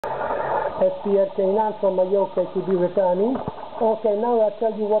SP9KR from I0KQB returning. Okay, now I'll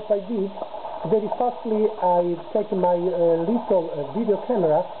tell you what I did. Very fastly I take my little video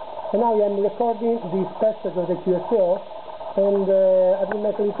camera and now I am recording this passage of the QSO, and I will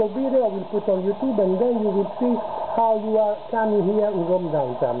make a little video, I will put on YouTube, and then you will see how you are coming here in Rome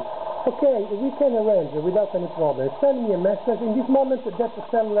downtown. Okay, we can arrange without any problem. Send me a message. In this moment that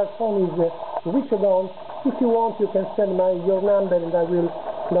cellular phone is switched on. If you want, you can send your number and I will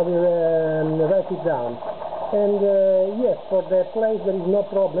write it down. And yes, for the place there is no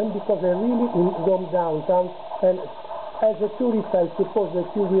problem because I'm really in Rome downtown, and as a tourist I suppose that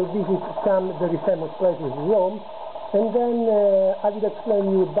you will visit some very famous places in Rome, and then I will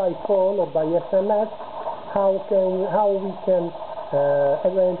explain you by phone or by SMS how we can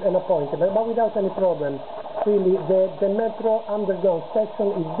arrange an appointment, but without any problem. Really, the metro underground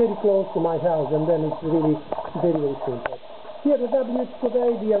station is very close to my house, and then it's really very, very simple. Here the WH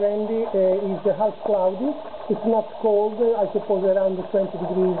today, dear Andy, is half cloudy. It's not cold, I suppose around 20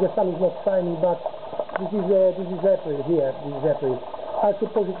 degrees. The sun is not shining, but this is April here. This is April. I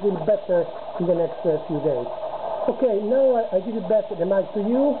suppose it will be better in the next few days. Okay, now I give it back the mic to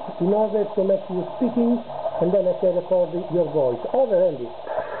you in order to make you speaking, and then I can record your voice. Over, Andy.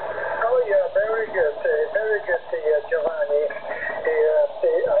 Oh yeah, very good, Giovanni.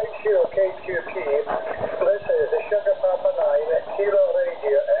 The I0KQB, this is the Sugar Papa 9 Kilo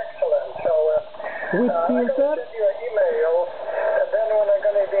Radio, excellent. So with I'm going to send you an email, and then when I'm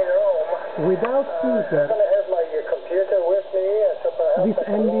going to be in Rome, without filter, I'm going to have my computer with me, so perhaps this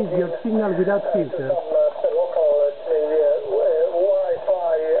Andy is your signal without filter. Some local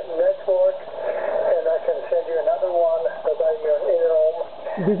Wi-Fi network, and I can send you another one that I'm in Rome.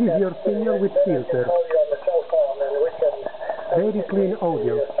 This is your signal with filter. Very clean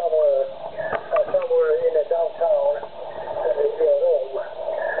audio. Somewhere in the downtown Rome.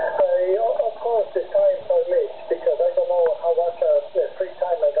 Of course, the time permits, because I don't know how much free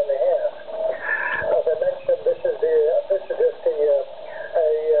time I'm going to have. As I mentioned, this is just the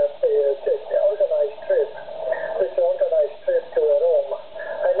organized trip. This is an organized trip to Rome.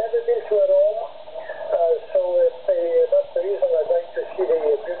 I've never been to Rome, so that's the reason I'd like to see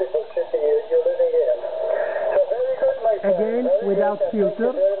the beautiful city you're living in. So very good, my friend. Again, without filter.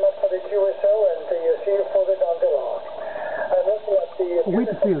 Thank you very much for the QSO, and see you further down the road. I'm looking at the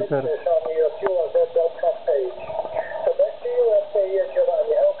with filter. On your QRZ.com page. So back to you,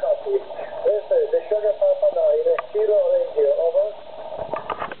 Giovanni. How copy? This is the Sugar Papa 9 Kilo Radio. Over.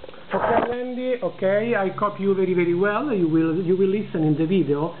 Okay, Andy. Okay, I copy you very, very well. You will listen in the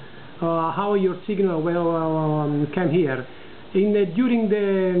video how your signal will come here. During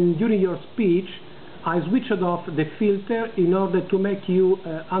your speech, I switched off the filter in order to make you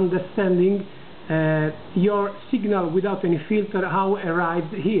understanding your signal without any filter, how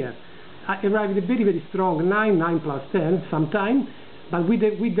arrived here. I arrived very, very strong, 9 plus 10 sometime, but with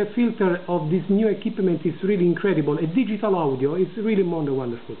the filter of this new equipment it's really incredible. A digital audio is really more than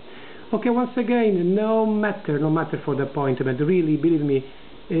wonderful. Okay, once again, no matter for the appointment, really, believe me,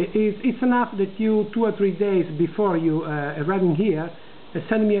 it's enough that you 2 or 3 days before you arriving here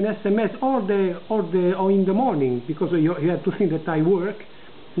send me an SMS or in the morning, because you have to think that I work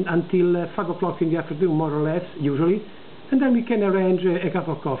until 5 o'clock in the afternoon, more or less, usually, and then we can arrange a cup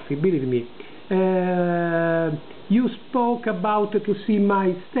of coffee, believe me. You spoke about to see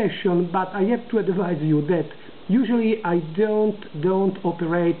my station, but I have to advise you that usually I don't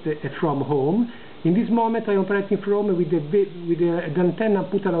operate from home. In this moment I'm operating from home with the antenna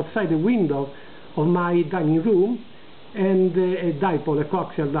put outside the window of my dining room, and a dipole, a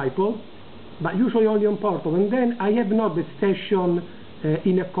coaxial dipole, but usually only on portable, and then I have not the station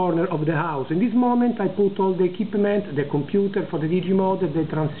in a corner of the house. In this moment I put all the equipment, the computer for the Digimod, the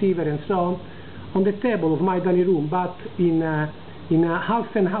transceiver and so on the table of my dining room, but in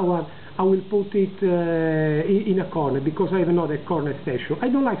half an hour I will put it in a corner, because I have another corner station. I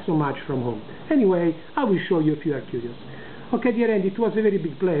don't like so much from home. Anyway, I will show you if you are curious. Okay, dear Andy, it was a very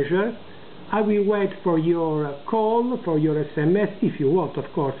big pleasure. I will wait for your call, for your SMS, if you want,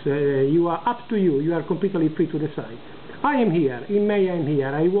 of course. You are up to you. You are completely free to decide. I am here. In May I am here.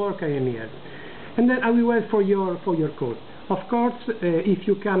 I work, I am here. And then I will wait for your call. Of course, if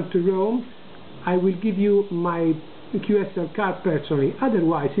you come to Rome, I will give you my QSL card personally.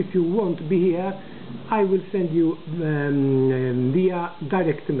 Otherwise, if you won't be here, I will send you via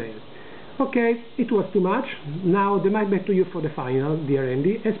direct mail. Okay, it was too much. Now the mic back to you for the final, dear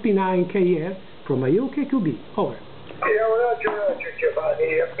Andy. SP9KR from I0KQB. Over. Yeah, Roger,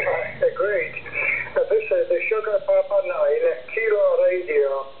 Giovanni. Great. This is the Sugar Papa 9 Kilo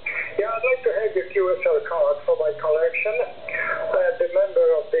Radio. Yeah, I'd like to have your QSL card for my collection. I'm a member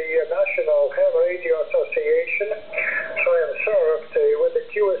of the National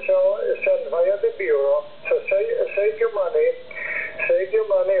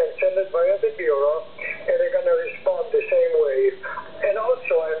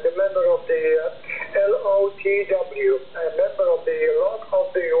DW, a member of the Lot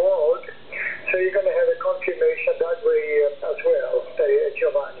of the World. So you're going to have a confirmation that way as well,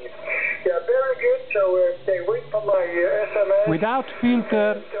 Giovanni. Yeah, very good. So they wait for my SMS. Without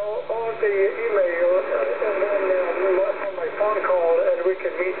filter. Or the email, and then on my phone call, and we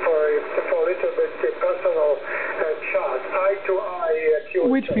can meet for a little bit personal chat, eye to eye.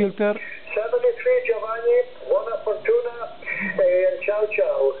 Which filter? 73 Giovanni, buona fortuna e ciao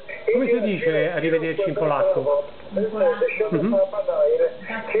ciao. Come si dice arrivederci in polacco?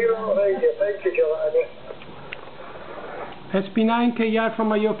 SP9KR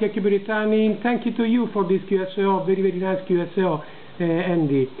from I0KQB returning. Thank you to you for this QSO, very nice QSO,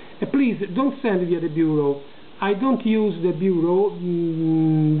 Andy. Please don't send via the bureau. I don't use the bureau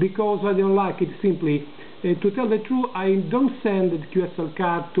because I don't like it. Simply, to tell the truth, I don't send the QSL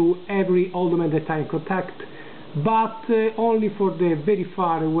card to every old man that I contact, but only for the very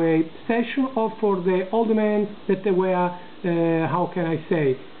far away station, or for the old men that were, how can I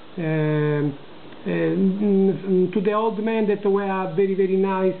say, to the old men that were very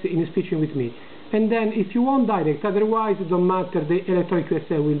nice in speaking with me. And then if you want direct, otherwise it don't matter, the electronic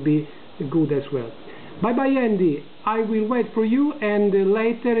QSL will be good as well. Bye bye Andy, I will wait for you, and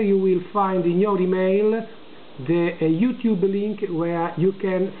later you will find in your email the YouTube link where you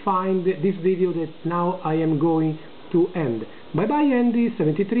can find this video that now I am going to end. Bye bye Andy,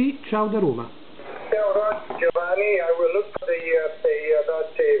 73, ciao da Roma. Giovanni, I will look for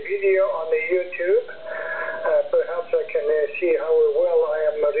that video on the YouTube. Perhaps I can see how well I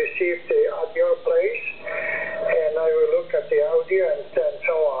am received at your place, and I will look at the audio and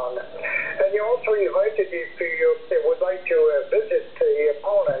so on. And you also invited, if you would like to visit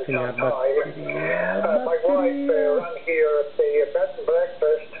Poland sometime. My wife ran here the bed and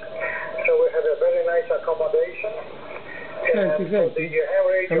breakfast, so we have a very nice accommodation. And the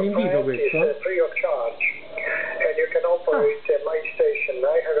average of clients is free of charge. And you can operate my station.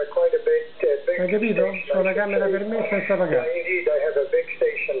 I have quite a big capito? station. C'ho una camera per me senza pagare. Indeed, I have a big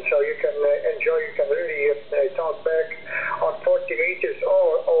station, so you can enjoy, you can really talk back on 40 meters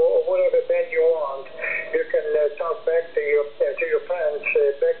or whatever band you want. You can talk back to your friends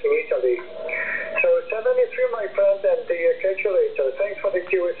back in Italy. So 73, my friend, and catch you later. Thanks for the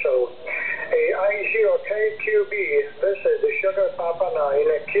QSO. I0KQB, this is the Sugar Papa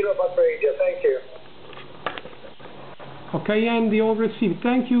 9, Kilowatt Radio. Thank you. Okay Andy, all received.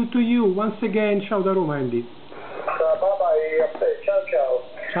 Thank you to you once again. Ciao da Roma Andy. Bye bye. Ciao ciao.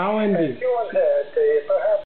 Ciao Andy. If you want that, perhaps